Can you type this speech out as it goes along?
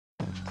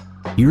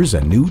Here's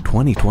a new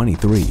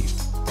 2023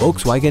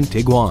 Volkswagen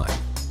Tiguan.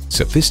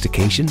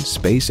 Sophistication,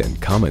 space, and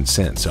common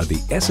sense are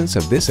the essence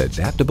of this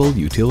adaptable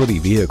utility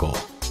vehicle.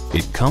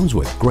 It comes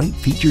with great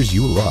features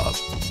you love: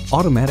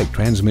 automatic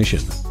transmission,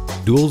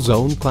 dual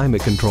zone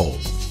climate control,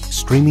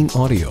 streaming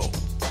audio,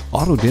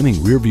 auto-dimming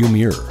rearview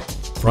mirror,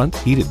 front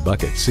heated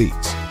bucket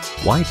seats,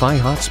 Wi-Fi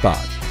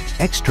hotspot,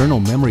 external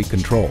memory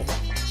control,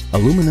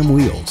 aluminum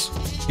wheels,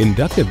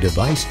 inductive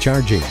device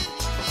charging,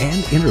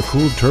 and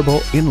intercooled turbo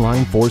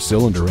inline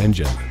 4-cylinder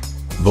engine.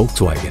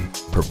 Volkswagen,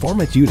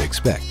 performance you'd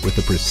expect with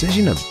the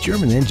precision of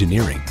German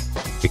engineering.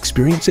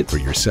 Experience it for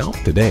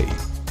yourself today.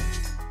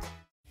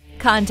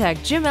 Contact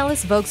IJim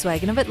Ellis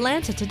Volkswagen of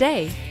Atlanta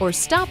today or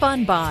stop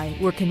on by.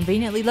 We're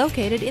conveniently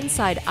located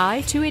inside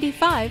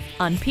I-285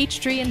 on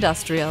Peachtree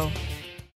Industrial.